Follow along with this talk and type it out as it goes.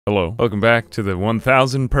Hello. Welcome back to the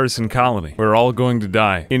 1,000 person colony. We're all going to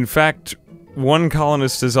die. In fact, one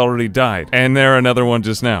colonist has already died, and there another one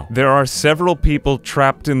just now. There are several people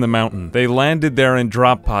trapped in the mountain. They landed there in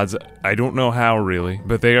drop pods. I don't know how, really,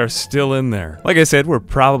 but they are still in there. Like I said, we're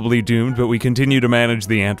probably doomed, but we continue to manage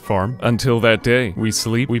the ant farm. Until that day, we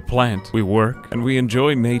sleep, we plant, we work, and we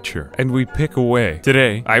enjoy nature, and we pick away.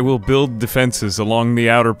 Today, I will build defenses along the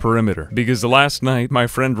outer perimeter, because last night, my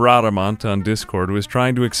friend Radamont on Discord was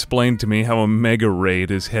trying to explain to me how a mega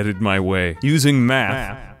raid is headed my way. Using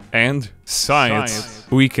math and science,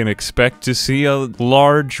 we can expect to see a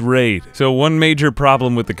large raid. So one major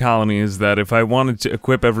problem with the colony is that if I wanted to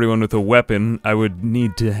equip everyone with a weapon, I would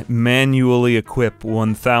need to manually equip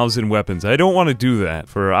 1,000 weapons. I don't want to do that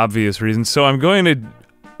for obvious reasons, so I'm going to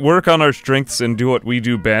work on our strengths and do what we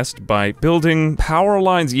do best by building power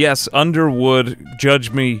lines. Yes, under wood,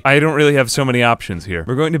 judge me. I don't really have so many options here.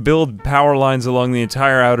 We're going to build power lines along the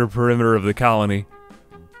entire outer perimeter of the colony.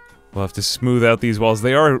 We'll have to smooth out these walls.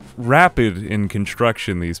 They are rapid in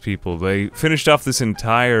construction, these people. They finished off this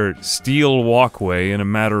entire steel walkway in a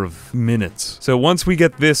matter of minutes. So once we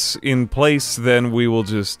get this in place, then we will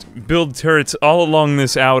just build turrets all along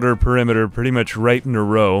this outer perimeter, pretty much right in a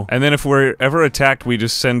row. And then if we're ever attacked, we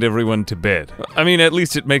just send everyone to bed. I mean, at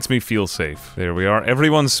least it makes me feel safe. There we are.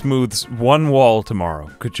 Everyone smooths one wall tomorrow.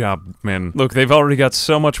 Good job, men. Look, they've already got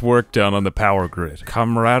so much work done on the power grid.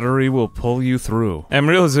 Camaraderie will pull you through. I'm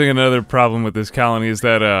realizing another problem with this colony is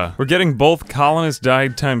that, we're getting both colonists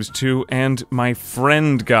died ×2 and my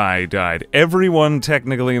friend guy died. Everyone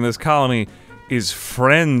technically in this colony is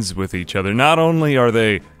friends with each other. Not only are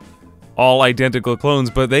they all identical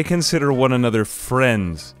clones, but they consider one another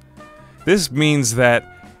friends. This means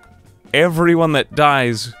that everyone that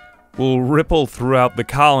dies will ripple throughout the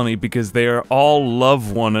colony because they are all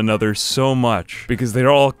love one another so much. Because they're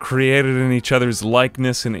all created in each other's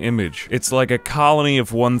likeness and image. It's like a colony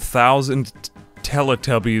of 1,000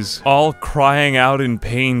 Teletubbies, all crying out in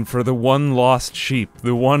pain for the one lost sheep,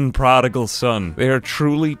 the one prodigal son. They are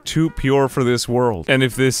truly too pure for this world. And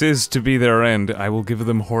if this is to be their end, I will give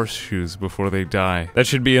them horseshoes before they die. That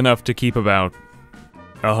should be enough to keep about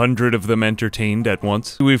 100 of them entertained at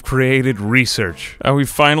once. We've created research. We've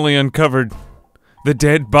finally uncovered the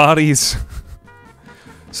dead bodies.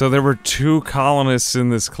 So there were 2 colonists in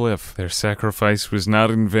this cliff. Their sacrifice was not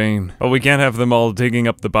in vain. But we can't have them all digging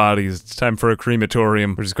up the bodies. It's time for a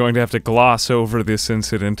crematorium. We're just going to have to gloss over this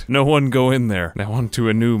incident. No one go in there. Now on to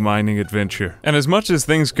a new mining adventure. And as much as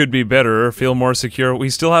things could be better or feel more secure, we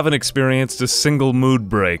still haven't experienced a single mood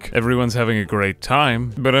break. Everyone's having a great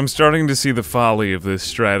time, but I'm starting to see the folly of this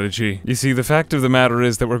strategy. You see, the fact of the matter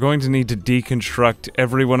is that we're going to need to deconstruct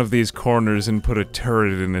every one of these corners and put a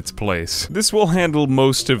turret in its place. This will handle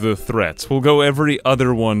most of the threats. We'll go every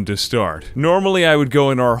other one to start. Normally I would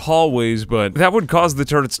go in our hallways, but that would cause the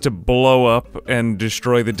turrets to blow up and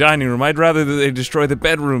destroy the dining room. I'd rather that they destroy the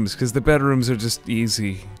bedrooms, because the bedrooms are just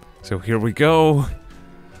easy. So here we go.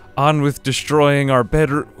 On with destroying our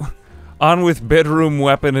bedroom. On with bedroom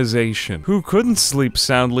weaponization. Who couldn't sleep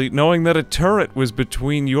soundly knowing that a turret was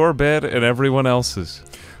between your bed and everyone else's?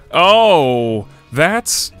 Oh,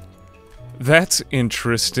 that's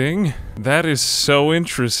interesting. That is so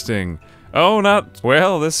interesting. Oh,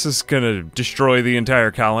 well, this is gonna destroy the entire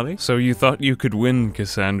colony. So you thought you could win,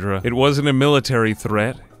 Cassandra. It wasn't a military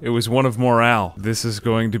threat. It was one of morale. This is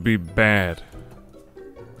going to be bad.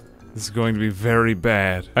 This is going to be very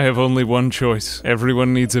bad. I have only one choice.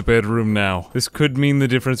 Everyone needs a bedroom now. This could mean the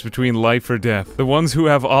difference between life or death. The ones who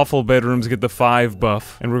have awful bedrooms get the 5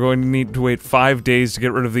 buff, and we're going to need to wait 5 days to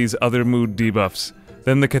get rid of these other mood debuffs.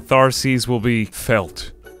 Then the catharses will be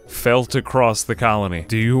felt across the colony.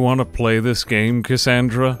 Do you want to play this game,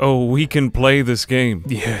 Cassandra? Oh, we can play this game.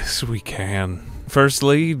 Yes, we can.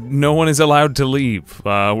 Firstly, no one is allowed to leave.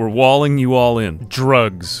 We're walling you all in.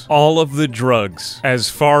 Drugs. All of the drugs. As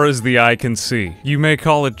far as the eye can see. You may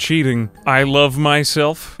call it cheating. I love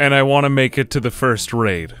myself, and I want to make it to the first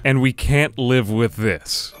raid. And we can't live with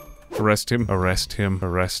this. Arrest him, arrest him,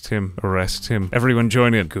 arrest him, arrest him. Everyone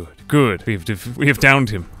join in. Good, good. We have downed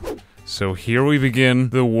him. So here we begin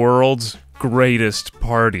the world's greatest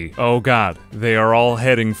party. Oh god, they are all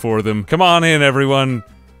heading for them. Come on in, everyone.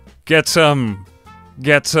 Get some.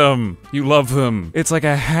 Get some. You love them. It's like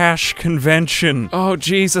a hash convention. Oh,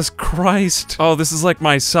 Jesus Christ. Oh, this is like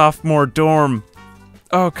my sophomore dorm.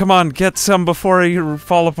 Oh, come on, get some before you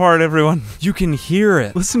fall apart, everyone. You can hear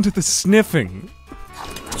it. Listen to the sniffing.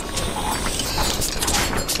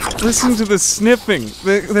 Listen to the sniffing.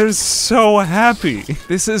 They're so happy.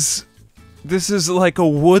 This is like a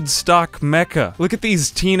Woodstock mecca. Look at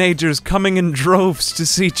these teenagers coming in droves to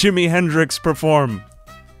see Jimi Hendrix perform.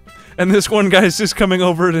 And this one guy's just coming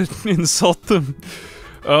over to insult them.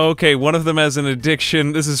 Okay, one of them has an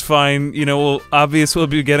addiction. This is fine. You know, we'll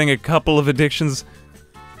be getting a couple of addictions.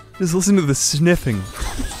 Just listen to the sniffing.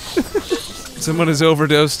 Someone is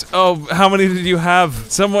overdosed. Oh, how many did you have?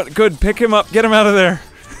 Someone, good, pick him up, get him out of there.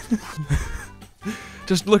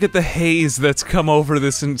 Just look at the haze that's come over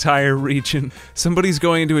this entire region. Somebody's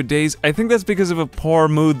going into a daze. I think that's because of a poor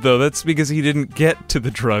mood, though. That's because he didn't get to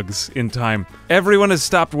the drugs in time. Everyone has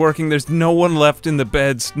stopped working. There's no one left in the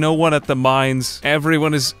beds. No one at the mines.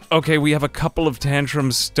 Everyone is... Okay, we have a couple of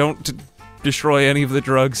tantrums. Don't destroy any of the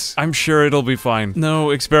drugs. I'm sure it'll be fine. No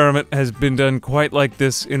experiment has been done quite like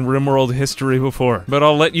this in Rimworld history before. But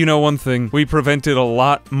I'll let you know one thing. We prevented a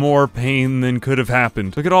lot more pain than could have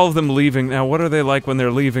happened. Look at all of them leaving. Now, what are they like when they're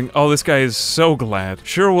leaving? Oh, this guy is so glad.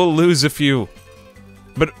 Sure, we'll lose a few.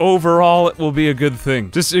 But overall, it will be a good thing.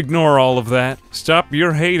 Just ignore all of that. Stop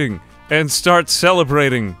your hating. And start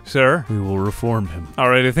celebrating, sir. We will reform him.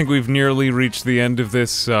 Alright, I think we've nearly reached the end of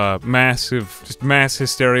this mass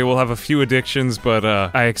hysteria. We'll have a few addictions, but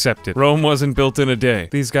I accept it. Rome wasn't built in a day.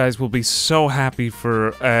 These guys will be so happy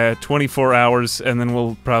for 24 hours, and then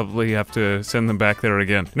we'll probably have to send them back there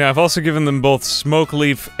again. Now, I've also given them both Smoke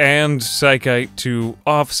Leaf and Psychite to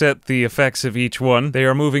offset the effects of each one. They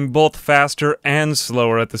are moving both faster and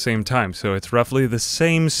slower at the same time, so it's roughly the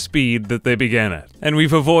same speed that they began at. And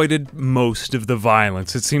we've avoided most of the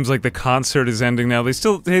violence. It seems like the concert is ending now. They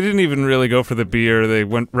didn't even really go for the beer. They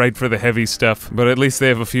went right for the heavy stuff, but at least they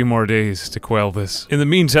have a few more days to quell this. In the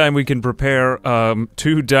meantime, we can prepare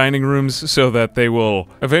 2 dining rooms so that they will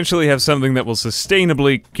eventually have something that will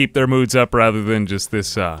sustainably keep their moods up rather than just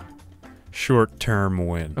this short-term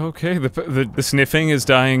win. Okay, the sniffing is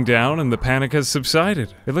dying down and the panic has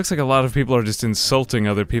subsided. It looks like a lot of people are just insulting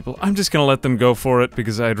other people. I'm just gonna let them go for it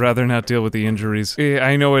because I'd rather not deal with the injuries.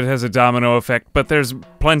 I know it has a domino effect, but there's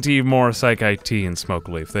plenty more Psychite tea in Smoke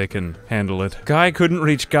Leaf. They can handle it. Guy couldn't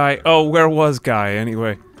reach Guy. Oh, where was Guy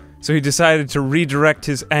anyway? So he decided to redirect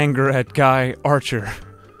his anger at Guy Archer.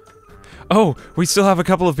 Oh, we still have a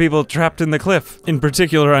couple of people trapped in the cliff. In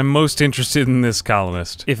particular, I'm most interested in this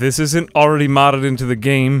colonist. If this isn't already modded into the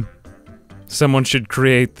game, someone should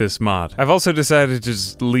create this mod. I've also decided to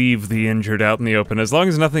just leave the injured out in the open. As long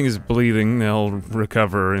as nothing is bleeding, they'll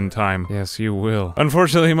recover in time. Yes, you will.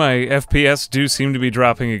 Unfortunately, my FPS do seem to be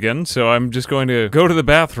dropping again, so I'm just going to go to the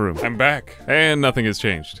bathroom. I'm back, and nothing has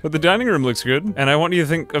changed. But the dining room looks good, and I want you to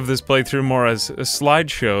think of this playthrough more as a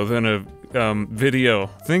slideshow than a video.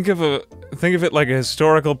 Think of it like a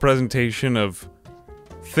historical presentation of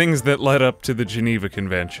things that led up to the Geneva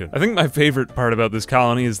Convention. I think my favorite part about this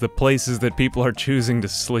colony is the places that people are choosing to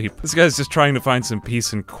sleep. This guy's just trying to find some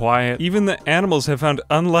peace and quiet. Even the animals have found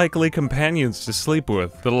unlikely companions to sleep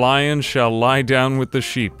with. The lion shall lie down with the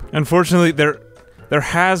sheep. Unfortunately, there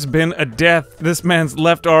has been a death. This man's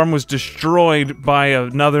left arm was destroyed by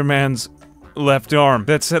another man's left arm.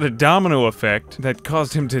 That set a domino effect that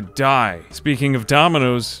caused him to die. Speaking of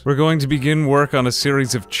dominoes, we're going to begin work on a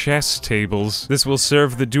series of chess tables. This will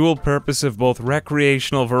serve the dual purpose of both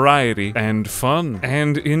recreational variety and fun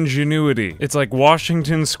and ingenuity. It's like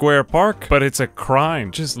Washington Square Park, but it's a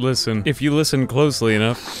crime. Just listen. If you listen closely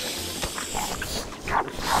enough,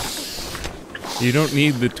 you don't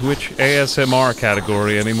need the Twitch ASMR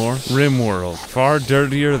category anymore. Rimworld. Far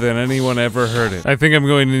dirtier than anyone ever heard it. I think I'm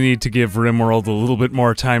going to need to give Rimworld a little bit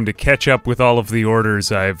more time to catch up with all of the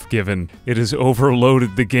orders I've given. It has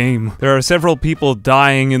overloaded the game. There are several people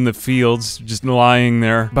dying in the fields, just lying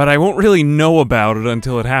there, but I won't really know about it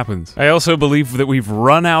until it happens. I also believe that we've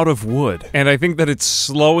run out of wood, and I think that it's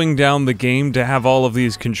slowing down the game to have all of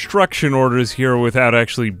these construction orders here without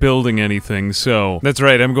actually building anything, so that's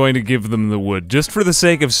right, I'm going to give them the wood. Just for the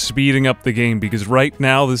sake of speeding up the game, because right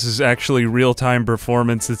now this is actually real-time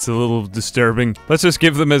performance. It's a little disturbing. Let's just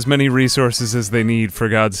give them as many resources as they need, for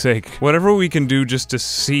God's sake. Whatever we can do just to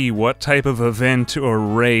see what type of event or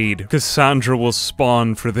raid Cassandra will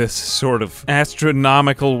spawn for this sort of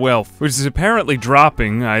astronomical wealth, which is apparently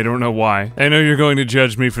dropping. I don't know why. I know you're going to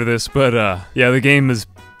judge me for this, but yeah, the game is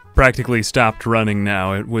practically stopped running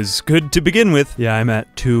now. It was good to begin with. Yeah, I'm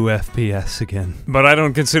at 2 FPS again. But I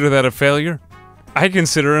don't consider that a failure. I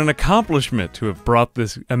consider it an accomplishment to have brought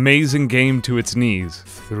this amazing game to its knees.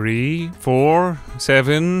 3, 4,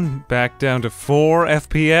 7, back down to 4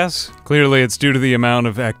 FPS. Clearly it's due to the amount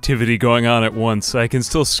of activity going on at once. I can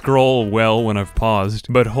still scroll well when I've paused,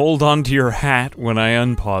 but hold on to your hat when I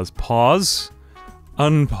unpause. Pause?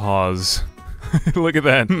 Unpause. Look at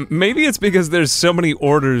that. Maybe it's because there's so many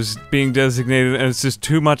orders being designated and it's just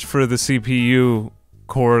too much for the CPU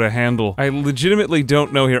core to handle. I legitimately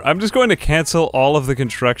don't know here. I'm just going to cancel all of the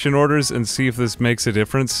construction orders and see if this makes a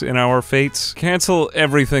difference in our fates. Cancel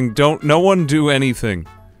everything. No one do anything.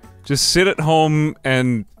 Just sit at home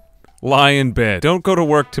and lie in bed. Don't go to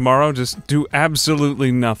work tomorrow, just do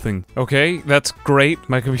absolutely nothing. Okay, that's great.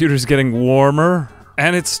 My computer's getting warmer.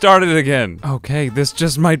 And it started again. Okay, this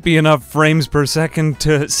just might be enough frames per second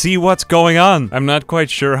to see what's going on. I'm not quite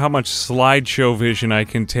sure how much slideshow vision I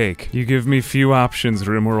can take. You give me few options,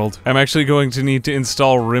 Rimworld. I'm actually going to need to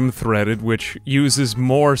install Rimthreaded, which uses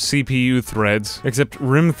more CPU threads. Except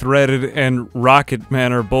Rimthreaded and Rocketman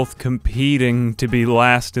are both competing to be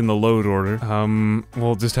last in the load order.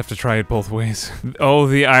 We'll just have to try it both ways. Oh,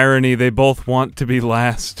 the irony, they both want to be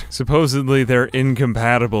last. Supposedly they're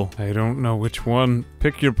incompatible. I don't know which one.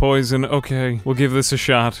 Pick your poison. Okay, we'll give this a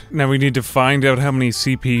shot. Now we need to find out how many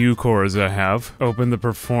CPU cores I have. Open the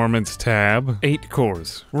performance tab. 8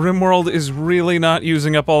 cores. Rimworld is really not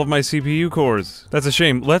using up all of my CPU cores. That's a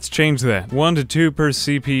shame. Let's change that. 1 to 2 per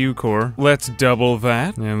CPU core. Let's double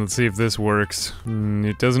that. And let's see if this works.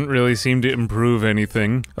 It doesn't really seem to improve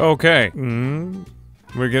anything. Okay.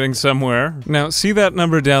 We're getting somewhere. Now, see that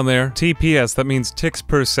number down there? TPS, that means ticks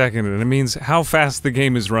per second, and it means how fast the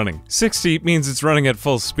game is running. 60 means it's running at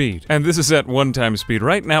full speed, and this is at 1x speed.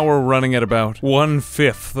 Right now we're running at about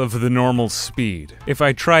 1/5 of the normal speed. If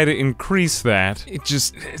I try to increase that,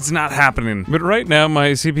 it's not happening. But right now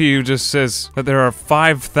my CPU just says that there are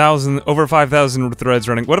over 5,000 threads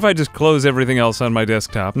running. What if I just close everything else on my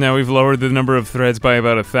desktop? Now we've lowered the number of threads by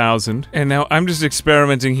about 1,000, and now I'm just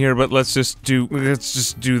experimenting here, but let's just do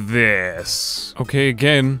this. Okay,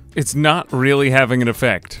 again, it's not really having an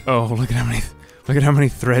effect. Oh, look at how many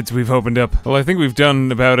threads we've opened up. Well, I think we've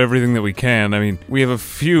done about everything that we can. I mean, we have a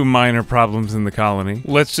few minor problems in the colony.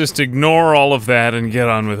 Let's just ignore all of that and get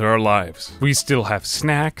on with our lives. We still have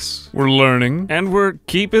snacks, we're learning, and we're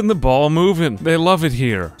keeping the ball moving. They love it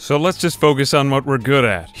here. So let's just focus on what we're good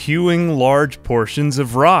at. Hewing large portions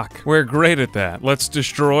of rock. We're great at that. Let's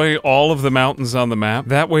destroy all of the mountains on the map.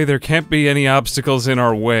 That way there can't be any obstacles in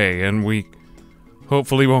our way, and we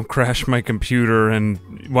hopefully won't crash my computer, and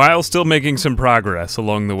while still making some progress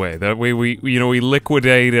along the way. That way we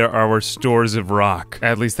liquidate our stores of rock.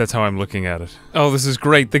 At least that's how I'm looking at it. Oh, this is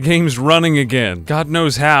great. The game's running again. God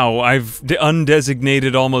knows how. I've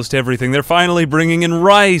undesignated almost everything. They're finally bringing in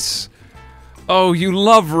rice. Oh, you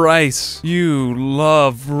love rice. You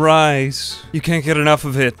love rice. You can't get enough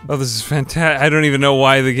of it. Oh, this is fantastic. I don't even know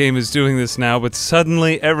why the game is doing this now, but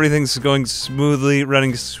suddenly everything's going smoothly,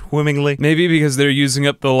 running swimmingly. Maybe because they're using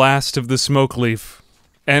up the last of the smoke leaf.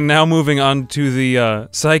 And now moving on to the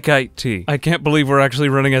psychite tea. I can't believe we're actually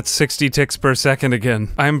running at 60 ticks per second again.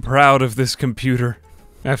 I'm proud of this computer.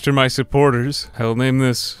 After my supporters, I'll name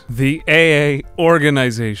this the AA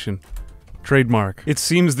Organization. Trademark. It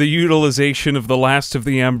seems the utilization of the last of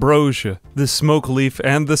the ambrosia, the smoke leaf,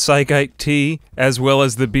 and the psychite tea, as well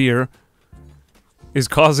as the beer, is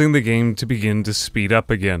causing the game to begin to speed up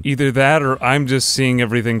again. Either that, or I'm just seeing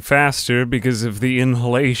everything faster because of the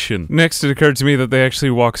inhalation. Next, it occurred to me that they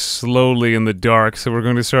actually walk slowly in the dark, so we're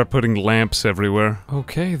going to start putting lamps everywhere.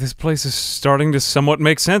 Okay, this place is starting to somewhat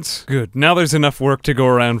make sense. Good. Now there's enough work to go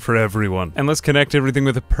around for everyone. And let's connect everything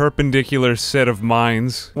with a perpendicular set of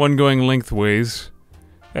mines. One going lengthways,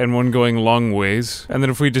 and one going long ways. And then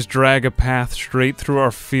if we just drag a path straight through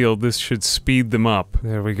our field, this should speed them up.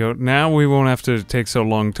 There we go. Now we won't have to take so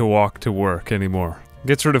long to walk to work anymore.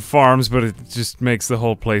 Gets rid of farms, but it just makes the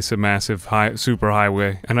whole place a massive super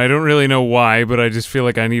highway. And I don't really know why, but I just feel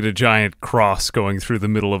like I need a giant cross going through the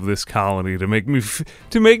middle of this colony to make me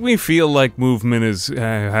feel like movement is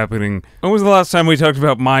happening. When was the last time we talked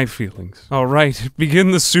about my feelings? All right, begin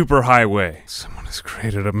the super highway. Someone has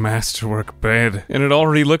created a masterwork bed, and it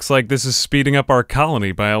already looks like this is speeding up our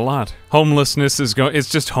colony by a lot. Homelessness is it's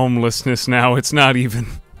just homelessness now. It's not even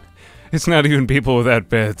people without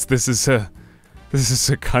beds. This is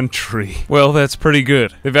a country. Well, that's pretty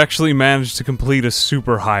good. They've actually managed to complete a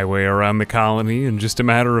superhighway around the colony in just a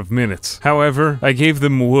matter of minutes. However, I gave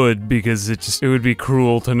them wood because it would be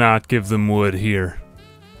cruel to not give them wood here.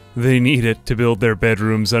 They need it to build their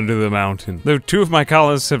bedrooms under the mountain. Though 2 of my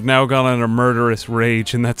colonists have now gone on a murderous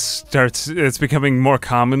rage, and it's becoming more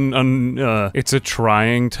common. It's a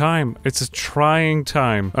trying time. It's a trying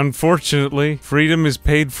time. Unfortunately, freedom is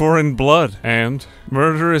paid for in blood, and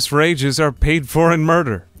murderous rages are paid for in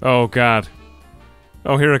murder. Oh god.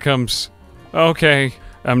 Oh, here it comes. Okay,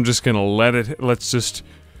 I'm just gonna let's just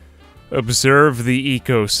observe the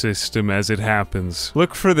ecosystem as it happens.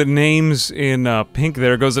 Look for the names in pink.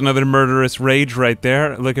 There goes another murderous rage right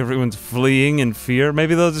there. Look, everyone's fleeing in fear.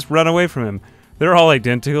 Maybe they'll just run away from him. They're all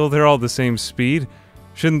identical. They're all the same speed.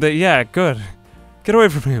 Shouldn't they? Yeah, good. Get away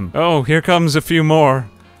from him. Oh, here comes a few more.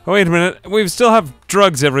 Oh, wait a minute. We still have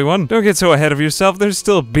drugs, everyone. Don't get so ahead of yourself. There's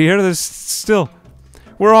still beer. There's still...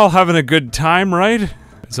 We're all having a good time, right?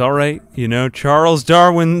 It's alright. You know, Charles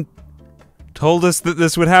Darwin told us that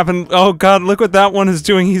this would happen. Oh god, look what that one is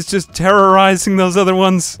doing. He's just terrorizing those other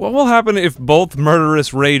ones. What will happen if both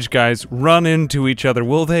murderous rage guys run into each other?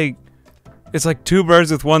 Will they... It's like two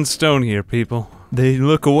birds with one stone here, people. They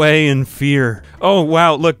look away in fear. Oh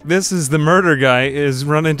wow, look, this is the murder guy is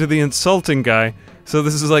run into the insulting guy. So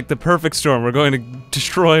this is like the perfect storm. We're going to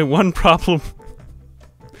destroy one problem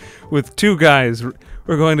with two guys.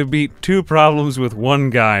 We're going to beat two problems with one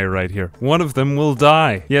guy right here. One of them will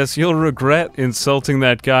die. Yes, you'll regret insulting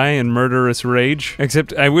that guy in murderous rage.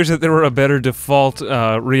 Except I wish that there were a better default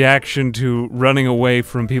reaction to running away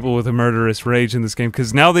from people with a murderous rage in this game,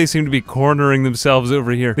 because now they seem to be cornering themselves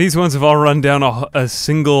over here. These ones have all run down a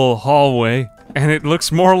single hallway, and it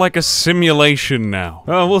looks more like a simulation now.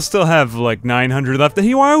 Oh, we'll still have like 900 left.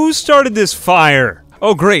 Who started this fire?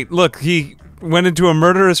 Oh great, look, he went into a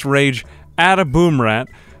murderous rage at a boom rat,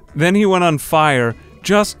 then he went on fire.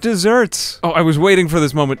 Just desserts. Oh, I was waiting for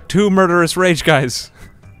this moment. Two murderous rage guys.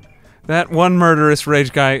 That one murderous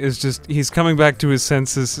rage guy is just, he's coming back to his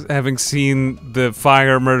senses, having seen the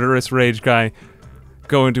fire murderous rage guy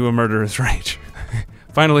go into a murderous rage.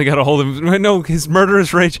 Finally got a hold of him. No, his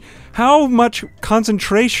murderous rage. How much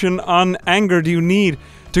concentration on anger do you need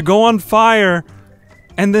to go on fire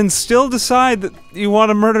and then still decide that you want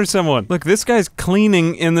to murder someone? Look, this guy's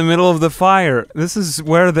cleaning in the middle of the fire. This is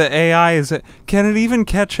where the AI is at. Can it even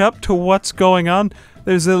catch up to what's going on?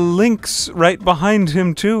 There's a lynx right behind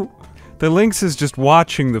him, too. The lynx is just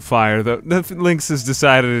watching the fire, though. The lynx has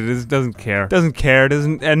decided it doesn't care. Doesn't care,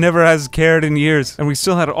 and never has cared in years. And we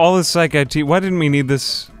still had all this psych IT. Why didn't we need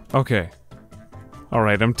this? Okay.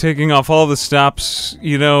 Alright, I'm taking off all the stops.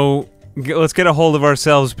 You know, let's get a hold of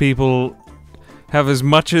ourselves, people. Have as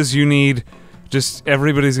much as you need. Just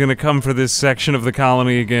everybody's gonna come for this section of the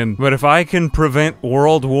colony again. But if I can prevent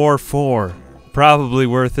World War IV, probably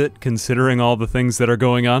worth it, considering all the things that are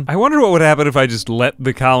going on. I wonder what would happen if I just let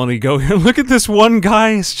the colony go here. Look at this one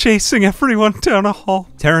guy is chasing everyone down a hall.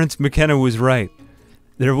 Terence McKenna was right.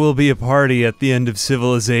 There will be a party at the end of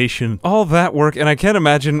civilization. All that work, and I can't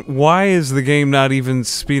imagine, why is the game not even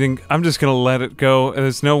speeding? I'm just gonna let it go.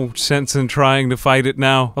 There's no sense in trying to fight it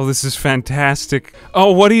now. Oh, this is fantastic.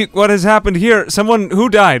 Oh, what has happened here? Someone, who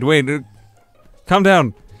died? Wait, calm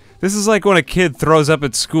down. This is like when a kid throws up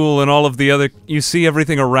at school and all of the other, you see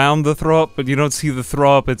everything around the throw up, but you don't see the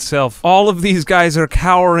throw up itself. All of these guys are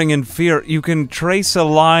cowering in fear. You can trace a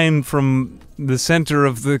line from the center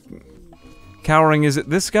of the cowering. Is it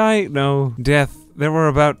this guy? No. Death. There were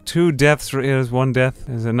about 2 deaths. There's one death.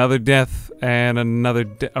 There's another death. And another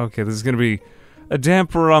death. Okay, this is gonna be a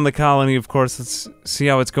damper on the colony, of course. Let's see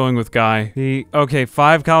how it's going with Guy. Okay,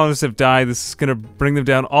 5 colonists have died. This is gonna bring them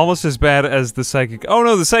down almost as bad as the psychic. Oh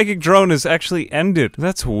no, the psychic drone is actually ended.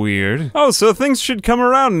 That's weird. Oh, so things should come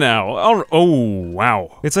around now. Oh,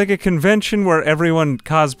 wow. It's like a convention where everyone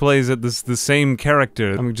cosplays at the same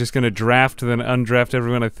character. I'm just gonna draft, then undraft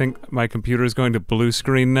everyone. I think my computer is going to blue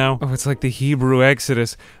screen now. Oh, it's like the Hebrew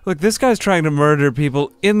Exodus. Look, this guy's trying to murder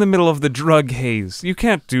people in the middle of the drug haze. You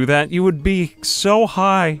can't do that. You would be so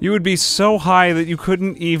high. You would be so high that you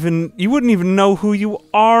wouldn't even know who you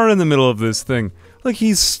are in the middle of this thing. Like,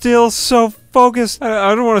 he's still so focused.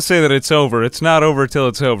 I don't want to say that it's over. It's not over till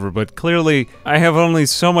it's over, but clearly I have only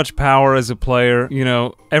so much power as a player. You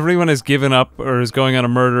know, everyone has given up or is going on a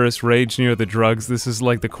murderous rage near the drugs. This is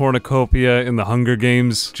like the cornucopia in the Hunger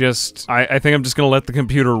Games. I think I'm just gonna let the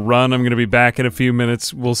computer run. I'm gonna be back in a few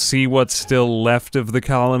minutes. We'll see what's still left of the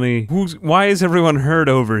colony. Why is everyone hurt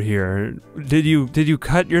over here? Did you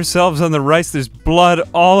cut yourselves on the rice? There's blood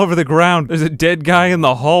all over the ground. There's a dead guy in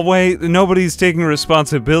the hallway. Nobody's taking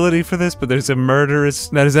responsibility for this, but there's a murderous...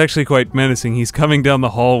 That is actually quite menacing. He's coming down the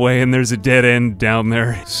hallway and there's a dead end down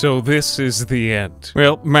there. So this is the end.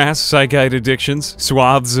 Well, mass psychite addictions,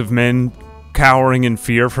 swaths of men cowering in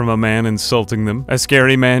fear from a man insulting them, a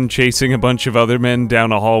scary man chasing a bunch of other men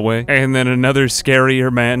down a hallway, and then another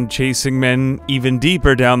scarier man chasing men even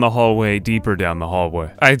deeper down the hallway,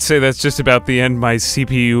 I'd say that's just about the end. My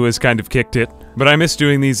CPU has kind of kicked it. But I miss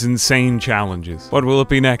doing these insane challenges. What will it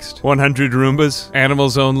be next? 100 Roombas?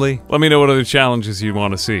 Animals only? Let me know what other challenges you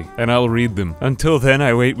want to see, and I'll read them. Until then,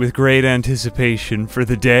 I wait with great anticipation for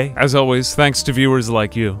the day. As always, thanks to viewers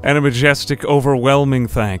like you, and a majestic, overwhelming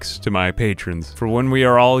thanks to my patrons. For when we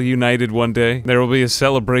are all united one day, there will be a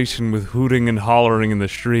celebration with hooting and hollering in the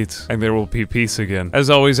streets, and there will be peace again. As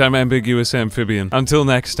always, I'm Ambiguous Amphibian. Until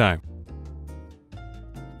next time.